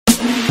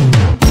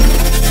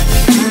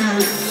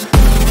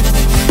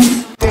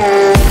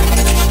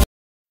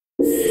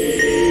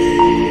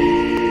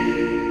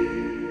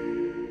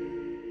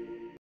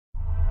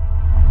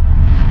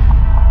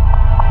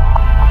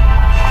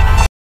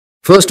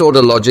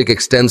First-order logic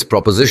extends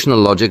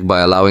propositional logic by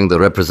allowing the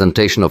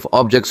representation of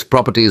objects,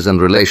 properties, and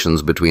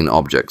relations between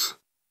objects.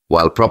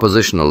 While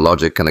propositional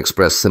logic can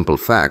express simple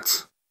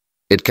facts,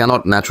 it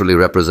cannot naturally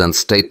represent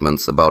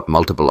statements about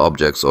multiple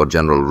objects or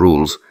general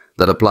rules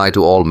that apply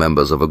to all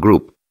members of a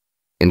group.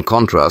 In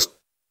contrast,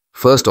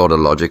 first-order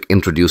logic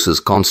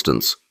introduces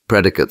constants,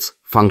 predicates,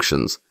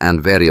 functions,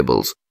 and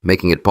variables,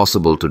 making it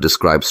possible to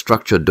describe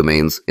structured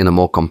domains in a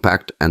more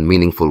compact and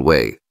meaningful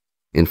way.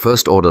 In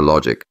first-order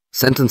logic,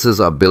 sentences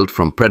are built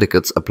from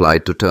predicates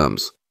applied to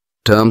terms.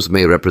 Terms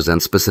may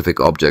represent specific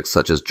objects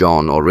such as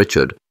John or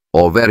Richard,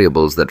 or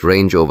variables that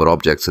range over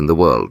objects in the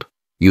world.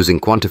 Using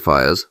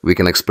quantifiers, we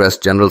can express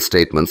general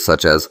statements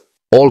such as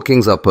all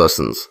kings are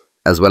persons,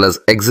 as well as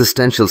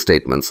existential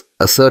statements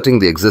asserting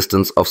the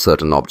existence of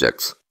certain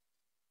objects.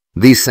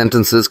 These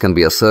sentences can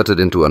be asserted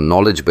into a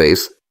knowledge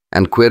base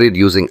and queried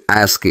using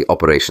ASCII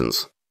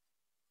operations.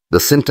 The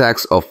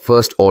syntax of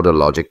first-order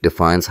logic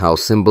defines how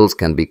symbols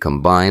can be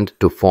combined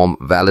to form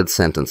valid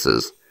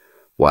sentences,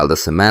 while the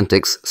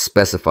semantics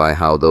specify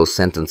how those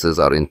sentences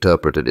are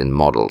interpreted in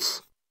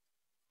models.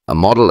 A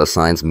model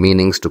assigns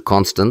meanings to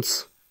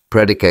constants,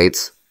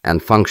 predicates,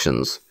 and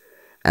functions,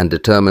 and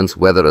determines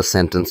whether a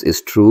sentence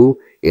is true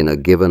in a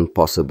given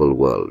possible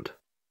world.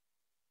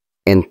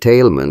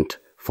 Entailment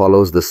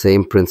follows the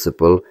same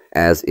principle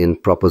as in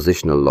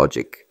propositional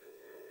logic.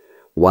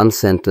 One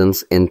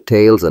sentence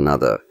entails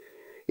another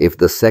if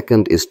the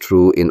second is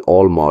true in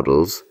all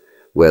models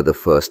where the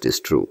first is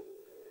true.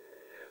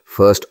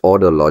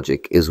 First-order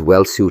logic is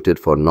well suited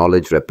for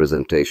knowledge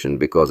representation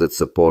because it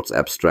supports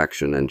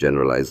abstraction and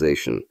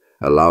generalization,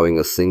 allowing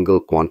a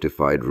single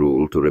quantified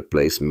rule to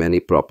replace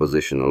many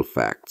propositional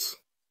facts.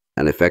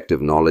 An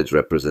effective knowledge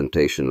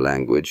representation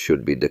language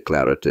should be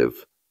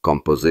declarative,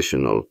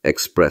 compositional,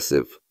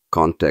 expressive,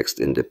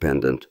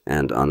 context-independent,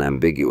 and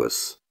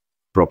unambiguous.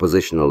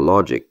 Propositional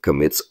logic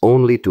commits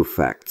only to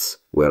facts,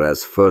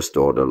 whereas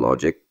first-order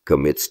logic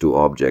commits to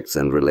objects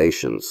and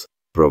relations,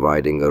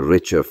 providing a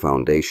richer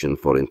foundation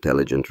for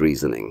intelligent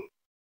reasoning.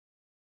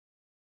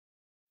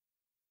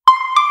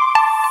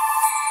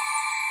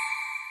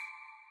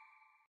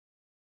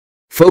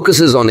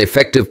 Focuses on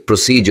effective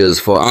procedures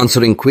for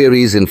answering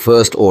queries in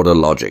first-order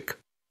logic.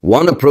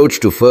 One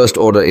approach to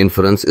first-order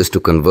inference is to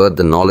convert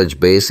the knowledge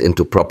base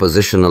into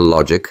propositional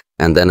logic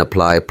and then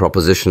apply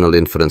propositional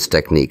inference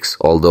techniques,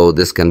 although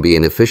this can be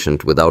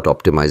inefficient without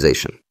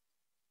optimization.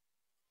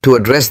 To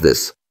address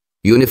this,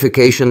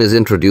 unification is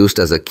introduced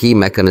as a key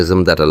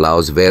mechanism that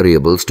allows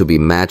variables to be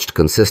matched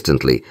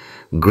consistently,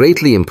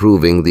 greatly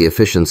improving the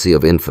efficiency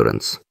of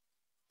inference.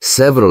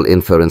 Several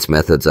inference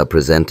methods are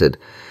presented,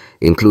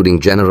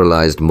 including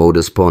generalized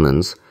modus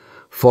ponens,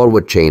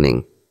 forward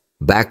chaining,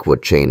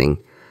 backward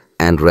chaining,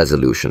 and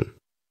resolution.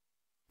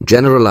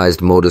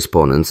 Generalized modus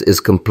ponens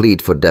is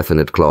complete for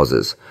definite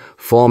clauses,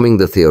 forming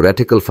the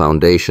theoretical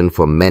foundation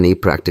for many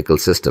practical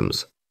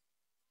systems.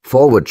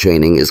 Forward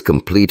chaining is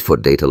complete for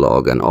data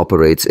log and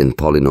operates in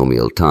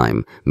polynomial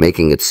time,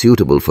 making it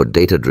suitable for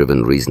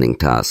data-driven reasoning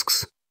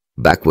tasks.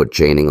 Backward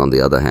chaining, on the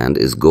other hand,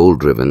 is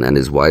goal-driven and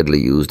is widely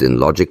used in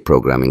logic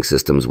programming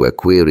systems where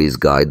queries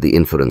guide the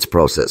inference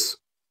process.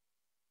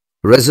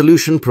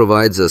 Resolution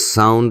provides a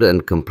sound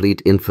and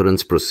complete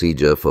inference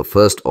procedure for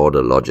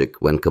first-order logic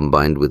when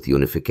combined with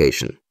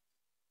unification.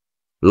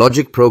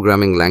 Logic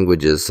programming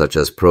languages such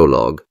as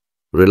Prolog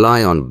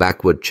rely on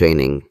backward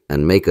chaining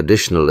and make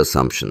additional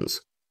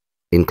assumptions,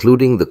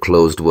 including the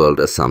closed-world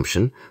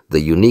assumption,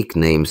 the unique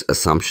names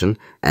assumption,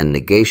 and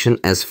negation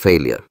as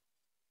failure.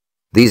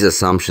 These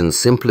assumptions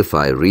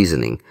simplify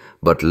reasoning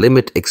but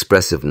limit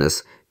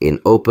expressiveness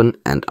in open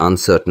and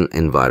uncertain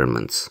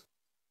environments.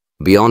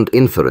 Beyond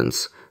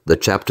inference, the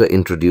chapter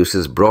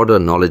introduces broader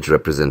knowledge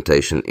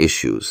representation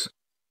issues.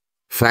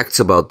 Facts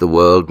about the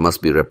world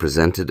must be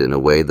represented in a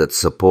way that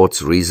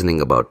supports reasoning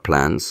about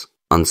plans,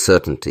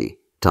 uncertainty,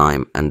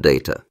 time, and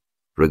data,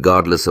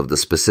 regardless of the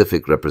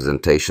specific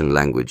representation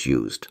language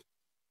used.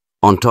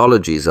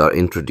 Ontologies are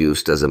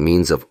introduced as a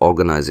means of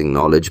organizing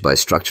knowledge by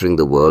structuring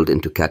the world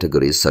into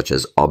categories such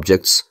as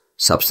objects,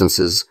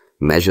 substances,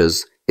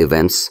 measures,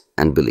 events,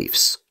 and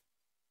beliefs.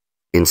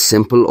 In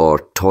simple or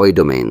toy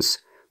domains,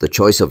 the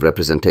choice of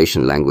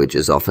representation language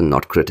is often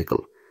not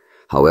critical.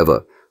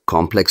 However,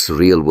 complex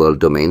real-world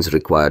domains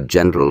require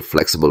general,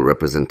 flexible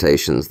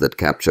representations that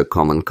capture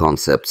common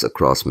concepts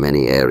across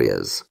many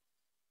areas.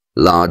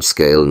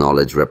 Large-scale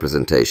knowledge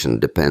representation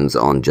depends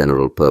on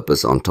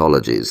general-purpose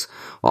ontologies,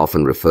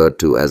 often referred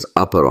to as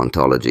upper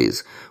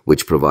ontologies,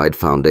 which provide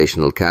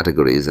foundational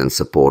categories and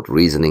support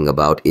reasoning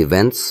about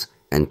events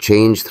and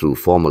change through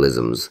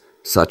formalisms,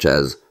 such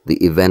as the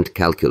event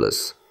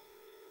calculus.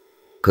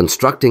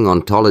 Constructing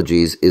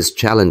ontologies is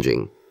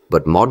challenging,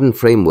 but modern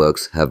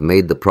frameworks have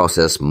made the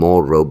process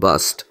more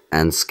robust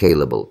and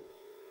scalable.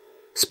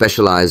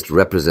 Specialized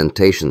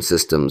representation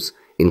systems,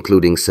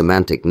 including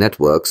semantic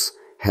networks,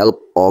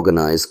 help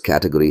organize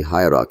category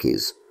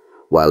hierarchies,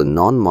 while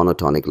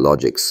non-monotonic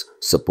logics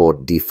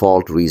support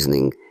default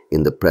reasoning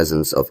in the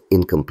presence of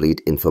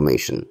incomplete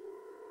information.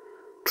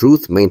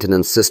 Truth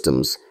maintenance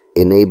systems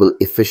enable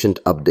efficient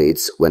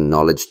updates when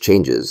knowledge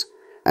changes,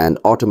 and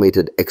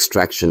automated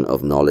extraction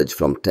of knowledge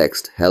from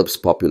text helps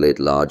populate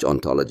large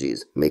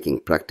ontologies, making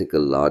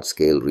practical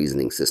large-scale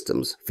reasoning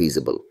systems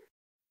feasible.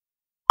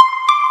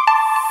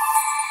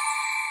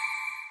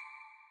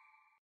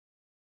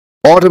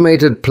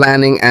 Automated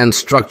planning and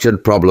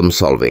structured problem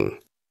solving.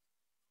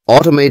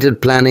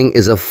 Automated planning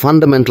is a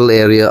fundamental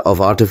area of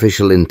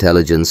artificial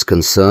intelligence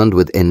concerned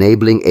with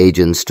enabling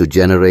agents to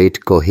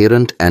generate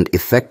coherent and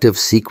effective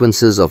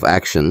sequences of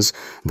actions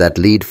that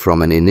lead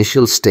from an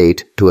initial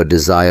state to a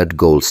desired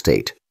goal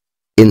state.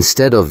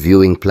 Instead of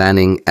viewing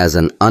planning as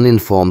an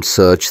uninformed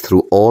search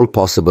through all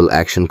possible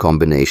action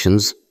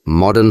combinations,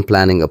 modern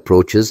planning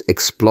approaches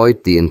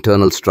exploit the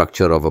internal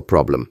structure of a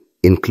problem,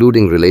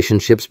 including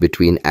relationships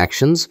between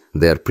actions,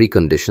 their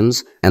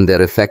preconditions, and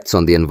their effects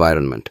on the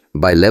environment.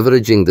 By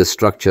leveraging this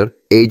structure,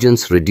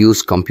 agents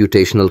reduce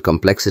computational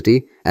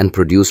complexity and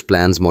produce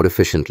plans more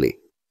efficiently.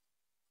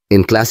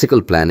 In classical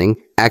planning,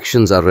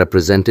 actions are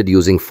represented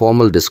using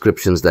formal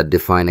descriptions that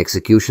define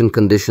execution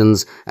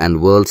conditions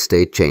and world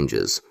state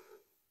changes.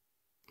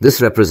 This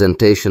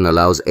representation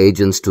allows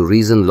agents to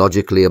reason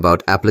logically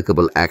about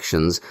applicable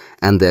actions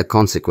and their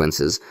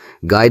consequences,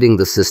 guiding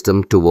the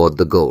system toward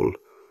the goal.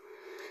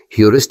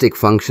 Heuristic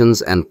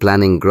functions and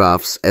planning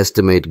graphs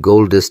estimate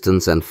goal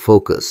distance and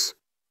focus,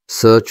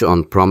 search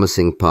on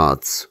promising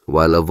paths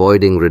while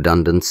avoiding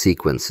redundant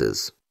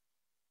sequences.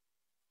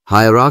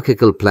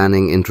 Hierarchical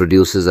planning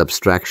introduces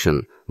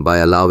abstraction by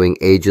allowing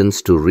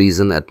agents to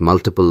reason at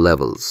multiple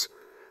levels,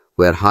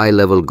 where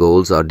high-level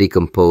goals are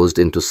decomposed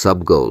into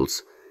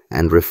sub-goals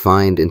and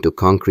refined into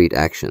concrete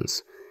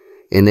actions,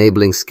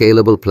 enabling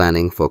scalable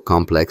planning for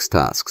complex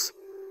tasks.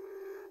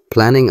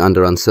 Planning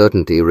under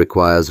uncertainty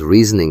requires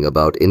reasoning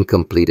about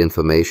incomplete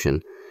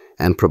information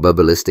and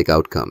probabilistic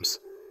outcomes.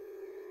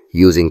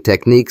 Using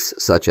techniques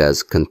such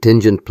as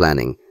contingent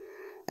planning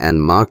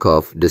and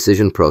Markov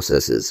decision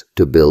processes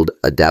to build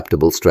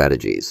adaptable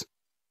strategies.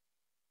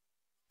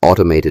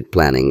 Automated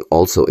planning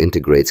also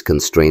integrates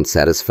constraint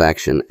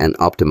satisfaction and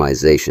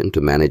optimization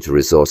to manage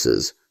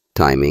resources,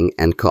 timing,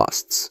 and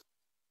costs.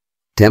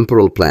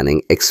 Temporal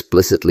planning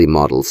explicitly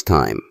models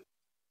time,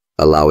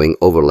 allowing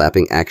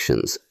overlapping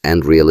actions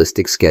and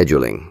realistic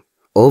scheduling.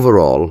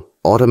 Overall,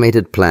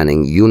 automated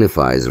planning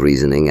unifies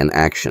reasoning and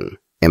action,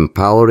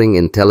 empowering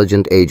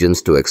intelligent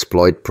agents to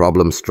exploit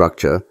problem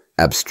structure,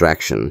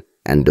 abstraction,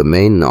 and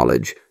domain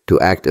knowledge to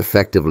act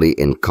effectively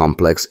in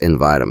complex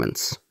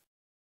environments.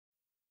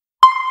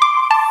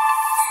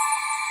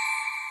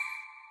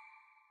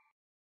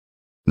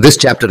 This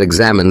chapter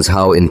examines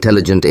how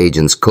intelligent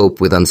agents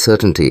cope with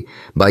uncertainty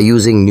by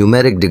using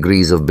numeric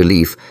degrees of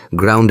belief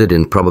grounded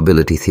in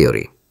probability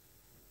theory.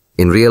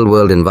 In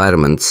real-world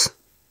environments,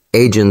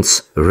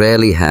 agents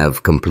rarely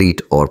have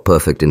complete or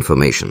perfect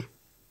information.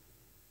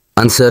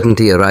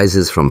 Uncertainty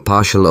arises from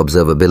partial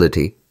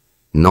observability,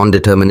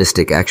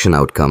 non-deterministic action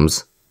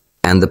outcomes,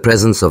 and the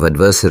presence of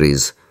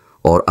adversaries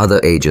or other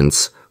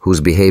agents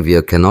whose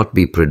behavior cannot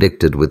be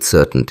predicted with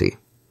certainty.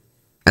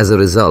 As a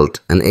result,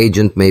 an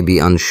agent may be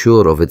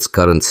unsure of its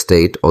current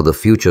state or the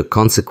future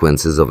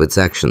consequences of its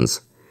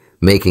actions,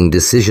 making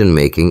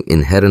decision-making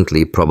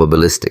inherently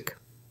probabilistic.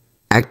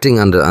 Acting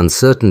under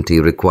uncertainty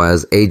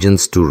requires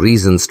agents to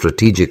reason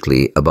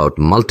strategically about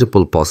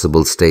multiple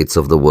possible states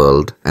of the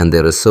world and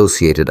their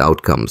associated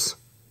outcomes.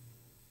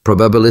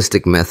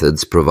 Probabilistic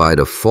methods provide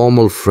a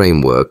formal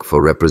framework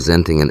for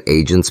representing an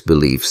agent's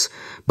beliefs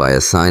by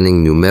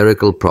assigning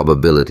numerical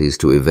probabilities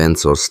to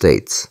events or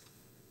states.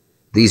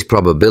 These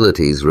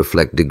probabilities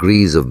reflect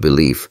degrees of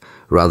belief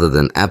rather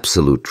than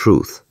absolute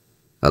truth,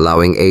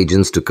 allowing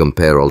agents to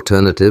compare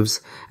alternatives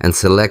and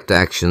select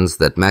actions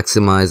that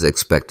maximize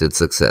expected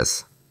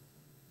success.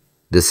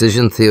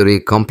 Decision theory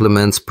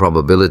complements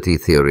probability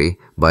theory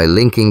by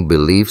linking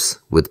beliefs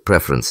with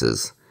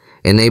preferences,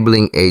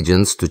 enabling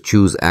agents to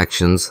choose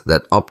actions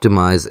that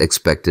optimize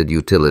expected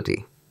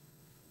utility.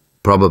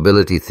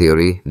 Probability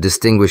theory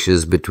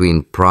distinguishes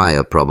between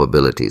prior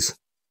probabilities,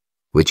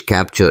 which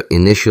capture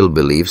initial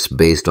beliefs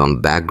based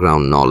on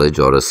background knowledge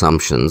or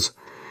assumptions,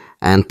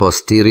 and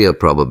posterior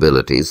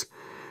probabilities,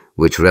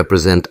 which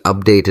represent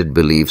updated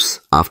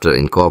beliefs after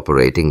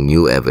incorporating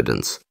new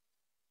evidence.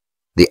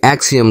 The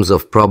axioms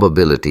of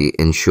probability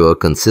ensure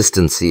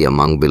consistency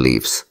among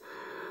beliefs,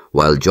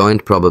 while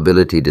joint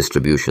probability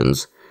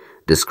distributions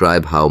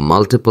describe how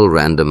multiple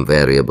random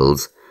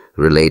variables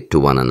relate to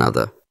one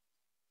another.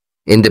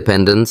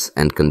 Independence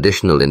and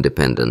conditional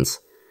independence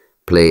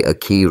play a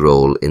key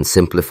role in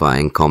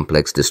simplifying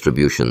complex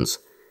distributions,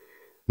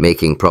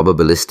 making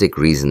probabilistic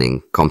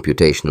reasoning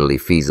computationally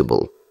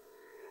feasible.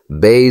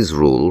 Bayes'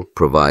 rule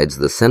provides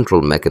the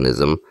central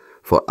mechanism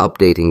for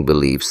updating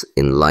beliefs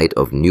in light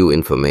of new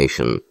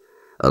information,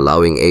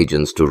 allowing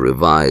agents to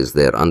revise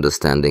their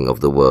understanding of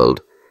the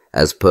world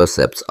as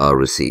percepts are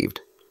received.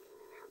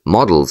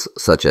 Models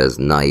such as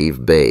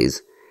naive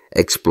Bayes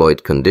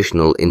exploit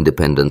conditional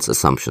independence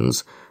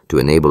assumptions to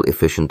enable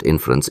efficient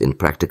inference in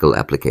practical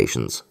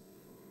applications.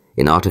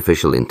 In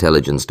artificial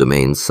intelligence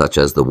domains such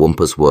as the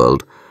Wumpus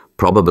World,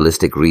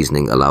 probabilistic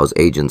reasoning allows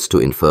agents to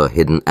infer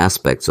hidden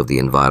aspects of the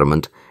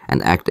environment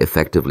and act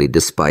effectively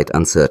despite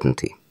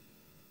uncertainty.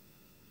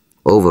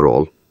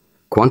 Overall,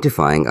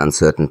 quantifying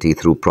uncertainty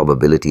through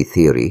probability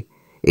theory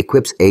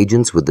equips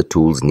agents with the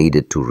tools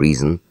needed to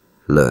reason,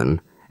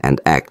 learn, and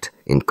act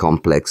in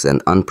complex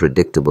and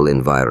unpredictable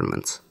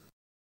environments.